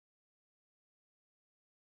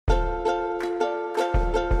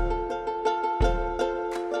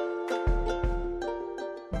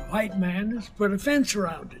white man has put a fence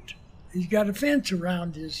around it. He's got a fence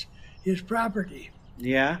around his property.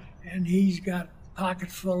 Yeah. And he's got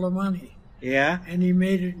pockets full of money. Yeah. And he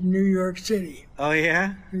made it in New York City. Oh,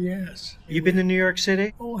 yeah? Yes. You been to New York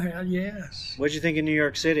City? Oh, hell, yes. What'd you think of New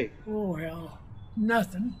York City? Oh, hell,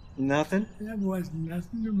 nothing. Nothing? That wasn't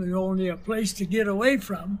nothing. It was only a place to get away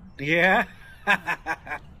from. Yeah?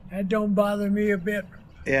 That don't bother me a bit.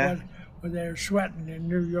 Yeah. When they're sweating in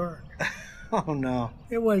New York. Oh, no.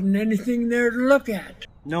 There wasn't anything there to look at.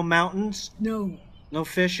 No mountains? No. No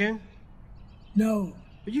fishing? No.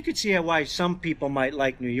 But you could see why some people might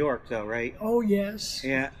like New York, though, right? Oh, yes.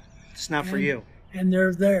 Yeah. It's not for you. And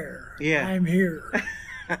they're there. Yeah. I'm here.